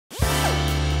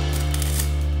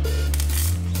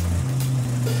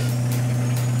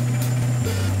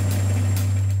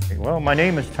Well, my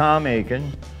name is Tom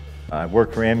Aitken. I've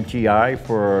worked for MTI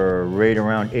for right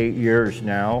around 8 years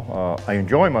now. I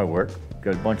enjoy my work.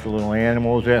 Got a bunch of little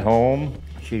animals at home.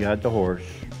 She got the horse.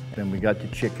 Then we got the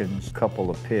chickens, a couple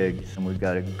of pigs, and we've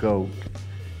got a goat,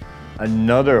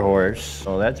 another horse.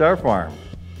 So that's our farm.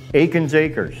 Aitken's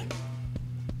Acres.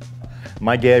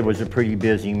 My dad was a pretty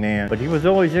busy man, but he was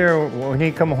always there when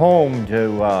he come home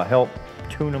to help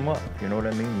tune them up, you know what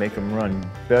I mean? Make them run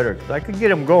better. 'Cause I could get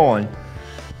them going,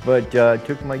 but it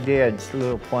took my dad's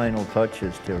little final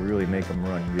touches to really make them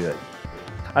run good.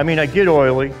 I mean, I get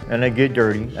oily and I get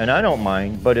dirty, and I don't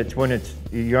mind, but it's when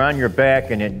you're on your back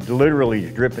and it literally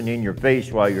is dripping in your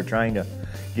face while you're trying to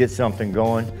get something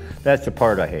going. That's the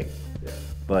part I hate.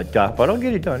 But I'll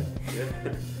get it done.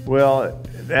 Well,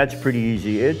 that's pretty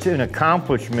easy. It's an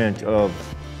accomplishment of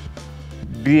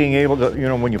being able to, you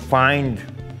know, when you find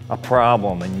a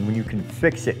problem and when you can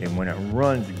fix it and when it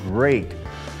runs great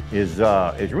is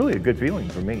really a good feeling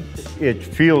for me. It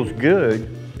feels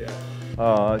good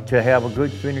to have a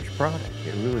good finished product.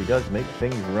 It really does make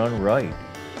things run right.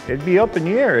 It'd be up in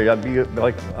the air. It'd be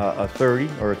like a 30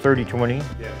 or a 30-20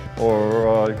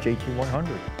 or a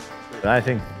JT100. I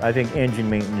think engine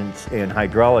maintenance and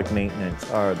hydraulic maintenance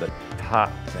are the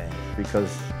top thing,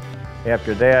 because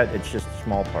after that, it's just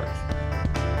small parts.